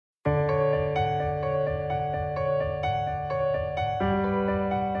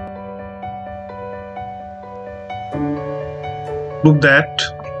prove that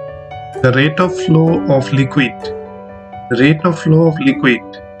the rate of flow of liquid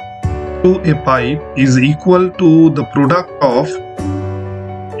through a pipe is equal to the product of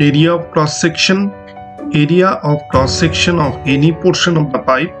area of cross section of any portion of the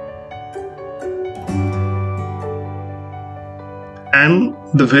pipe and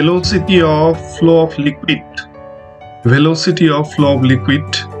the velocity of flow of liquid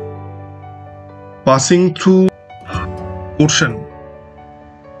passing through portion.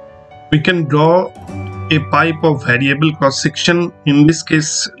 We can draw a pipe of variable cross section. In this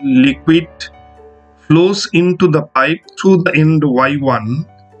case, liquid flows into the pipe through the end y1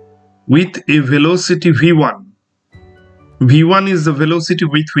 with a velocity v1. v1 is the velocity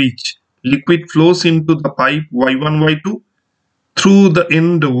with which liquid flows into the pipe y1 y2 through the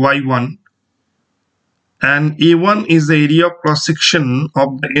end y1, and a1 is the area of cross section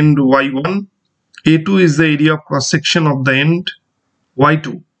of the end y1, a2 is the area of cross section of the end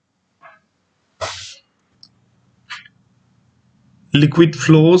y2. Liquid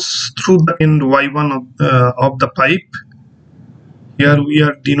flows through the end y1 of the pipe. Here we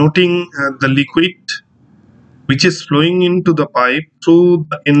are denoting the liquid which is flowing into the pipe through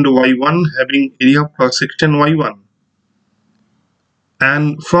the end y1 having area of cross section y1,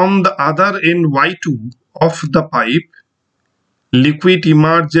 and from the other end y2 of the pipe, liquid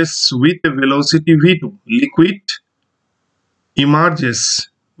emerges with a velocity v2. Liquid emerges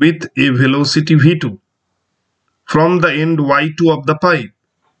with a velocity v2 from the end y2 of the pipe.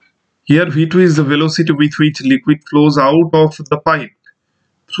 Here v2 is the velocity with which liquid flows out of the pipe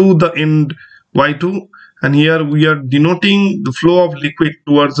through the end y2, and here we are denoting the flow of liquid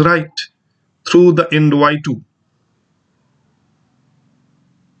towards right through the end y2.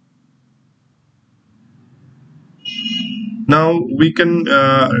 Now we can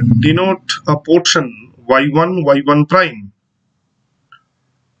denote a portion y1 prime.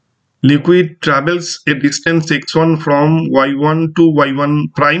 Liquid travels a distance x1 from y1 to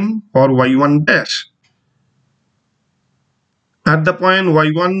y1 prime or y1 dash. At the point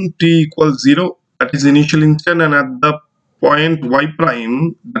y1 t equals 0, that is initial instant, and at the point y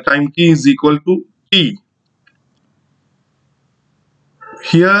prime the time t is equal to t.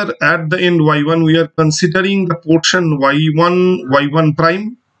 Here at the end y1 we are considering the portion y1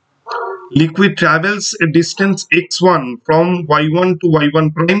 prime. Liquid travels a distance x1 from y1 to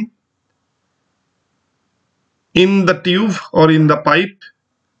y1 prime in the tube or in the pipe.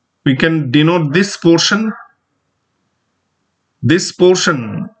 We can denote this portion. This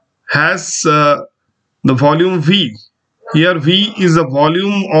portion has the volume V. Here V is the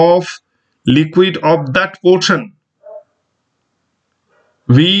volume of liquid of that portion.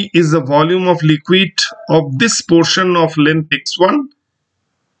 V is the volume of liquid of this portion of length x1.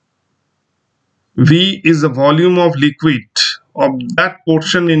 V is the volume of liquid of that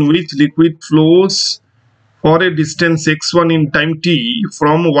portion in which liquid flows for a distance x1 in time t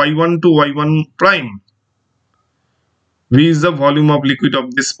from y1 to y1 prime. V is the volume of liquid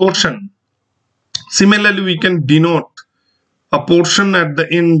of this portion. Similarly, we can denote a portion at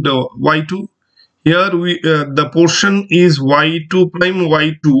the end y2. Here the portion is y2 prime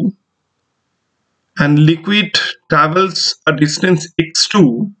y2, and liquid travels a distance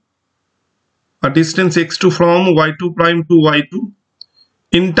x2 from y2 prime to y2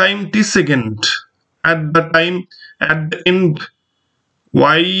 in time t second. At the end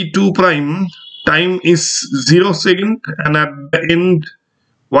y2 prime time is 0 second, and at the end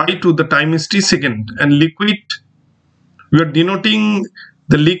y2 the time is t second, and liquid, we are denoting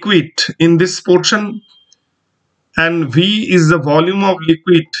the liquid in this portion, and V is the volume of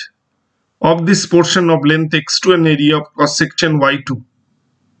liquid of this portion of length x2 and area of cross section y2.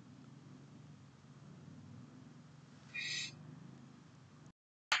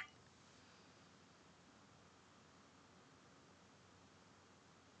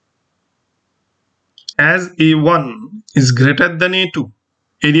 As A1 is greater than A2,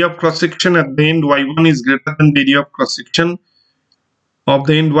 area of cross section at the end y1 is greater than the area of cross section of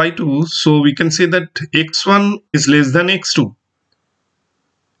the end y2, so we can say that x1 is less than x2.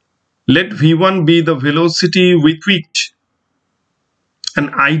 Let v1 be the velocity with which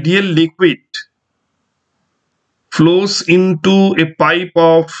an ideal liquid flows into a pipe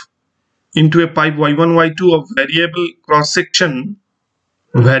y1 y2 of variable cross section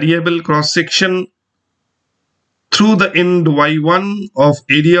through the end y1 of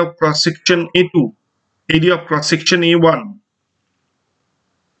area of cross section a2, area of cross section a1.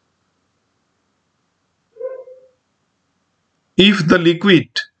 If the liquid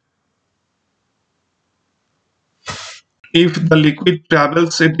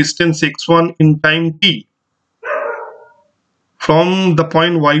travels a distance x1 in time t from the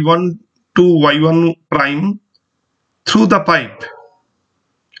point y1 to y1 prime through the pipe.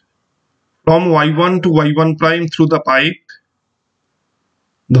 From y1 to y1 prime through the pipe,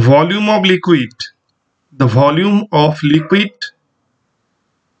 the volume of liquid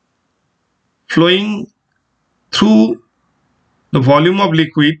flowing through the volume of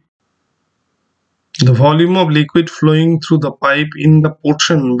liquid flowing through the pipe in the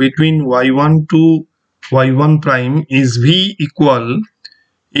portion between y1 to y1 prime is V equal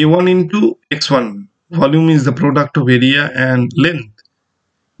A1 into x1. Volume is the product of area and length.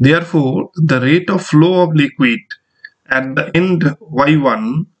 Therefore, the rate of flow of liquid at the end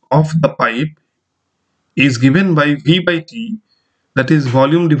y1 of the pipe is given by V by T, that is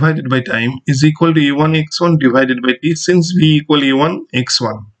volume divided by time, is equal to A1 x1 divided by T, since V equal A1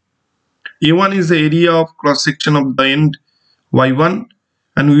 x1. A1 is the area of cross section of the end y1,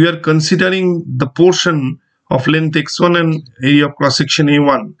 and we are considering the portion of length x1 and area of cross section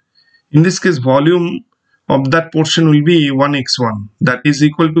A1. In this case, volume of that portion will be A1 x1, that is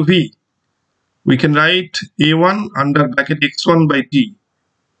equal to V. We can write A1 under bracket x1 by T.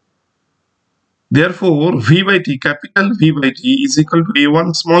 Therefore, V by T, capital V by T, is equal to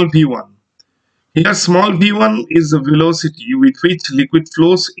A1 small v1. Here small v1 is the velocity with which liquid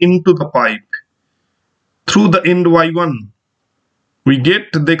flows into the pipe through the end y1. We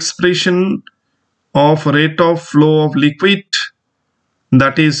get the expression of rate of flow of liquid,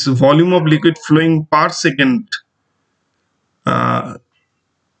 that is volume of liquid flowing per second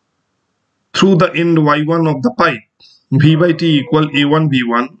through the end y1 of the pipe. V by T equal A1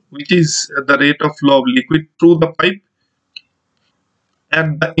 v1, which is the rate of flow of liquid through the pipe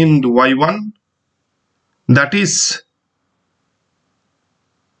at the end y1, that is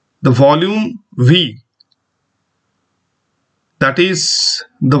the volume V, that is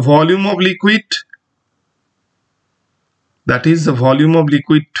the volume of liquid,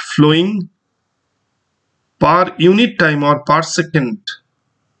 flowing per unit time or per second,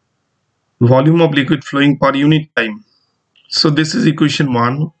 volume of liquid flowing per unit time. So this is equation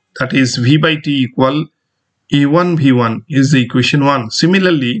 1, that is V by T equal A1 V1 is the equation 1.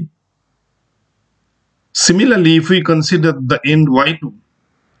 Similarly, if we consider the end y2,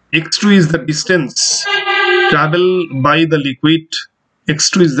 x2 is the distance traveled by the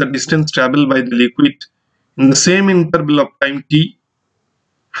liquid, in the same interval of time t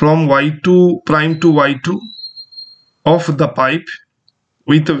from y2 prime to y2 of the pipe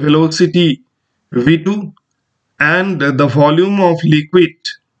with a velocity v2, and the volume of liquid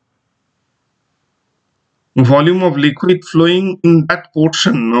flowing in that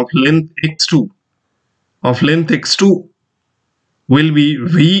portion of length x2 will be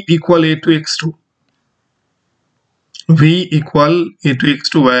V equal A to x2. V equal A to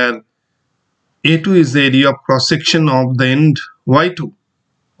x2, where A2 is the area of cross section of the end y2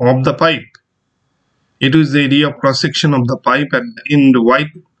 of the pipe. A2 is the area of cross section of the pipe at the end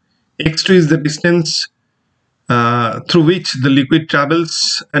y2. x2 is the distance through which the liquid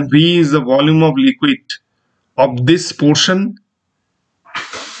travels, and V is the volume of liquid of this portion.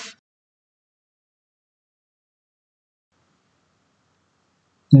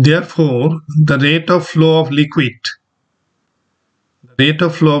 Therefore, the rate of flow of liquid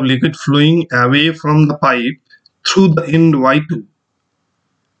flowing away from the pipe through the end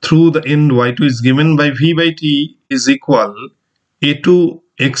y2 is given by V by T is equal A2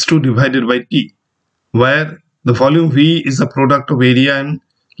 x2 divided by T, where the volume V is the product of area and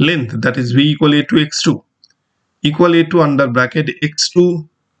length, that is V equal A to x2, equal A2 under bracket x2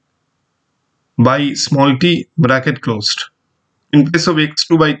 by small t bracket closed. In place of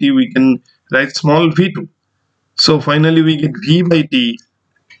x2 by t, we can write small v2. So finally we get V by T,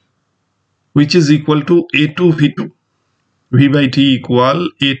 which is equal to A2 V2. V by T equal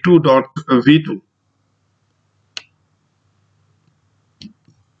A2 dot V2.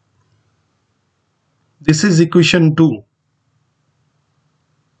 This is equation 2.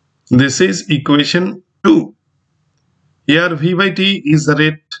 Here V by T is the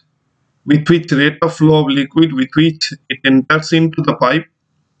rate of flow of liquid with which it enters into the pipe.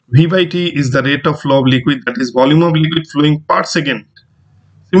 V by T is the rate of flow of liquid, that is volume of liquid flowing per second.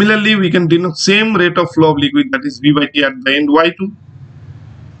 Similarly, we can denote same rate of flow of liquid, that is V by T at the end y2.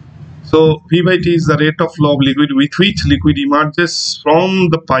 So V by T is the rate of flow of liquid with which liquid emerges from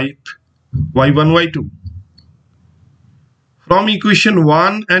the pipe y1 y2. From equation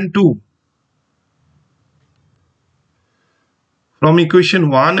 1 and 2,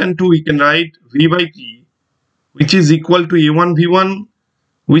 we can write V by T, which is equal to A1 V1,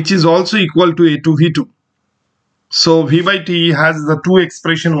 which is also equal to A2 V2. So V by T has the two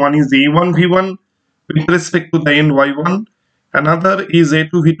expression. One is A1 V1 with respect to the end y1, Another is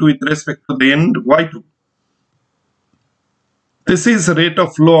A2 V2 with respect to the end Y2. This is rate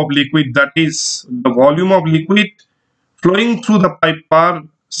of flow of liquid, that is the volume of liquid flowing through the pipe per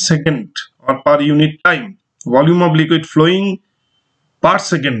second or per unit time. Volume of liquid flowing per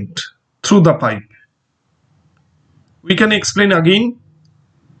second through the pipe. We can explain again.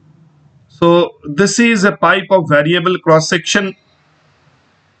 So this is a pipe of variable cross section.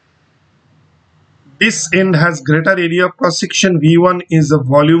 This end has greater area of cross section. V1 is the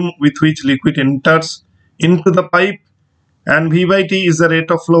volume with which liquid enters into the pipe, and V by T is the rate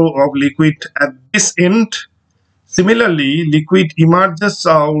of flow of liquid at this end. Similarly, liquid emerges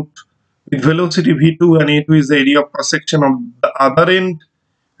out with velocity V2, and A2 is the area of cross section of the other end.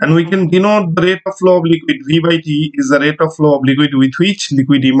 And we can denote the rate of flow of liquid. V by T is the rate of flow of liquid with which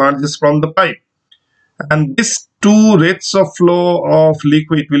liquid emerges from the pipe. And these two rates of flow of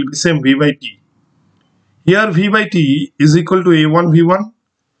liquid will be same, V by T. Here V by T is equal to A1 V1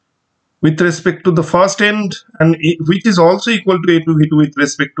 with respect to the first end, and which is also equal to A2 V2 with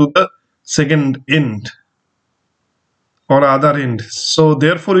respect to the second end or other end. So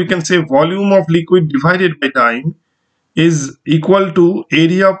therefore we can say volume of liquid divided by time is equal to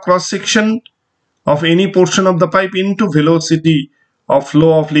area of cross section of any portion of the pipe into velocity of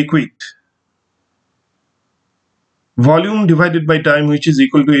flow of liquid. Volume divided by time, which is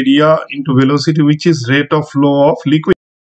equal to area into velocity, which is rate of flow of liquid.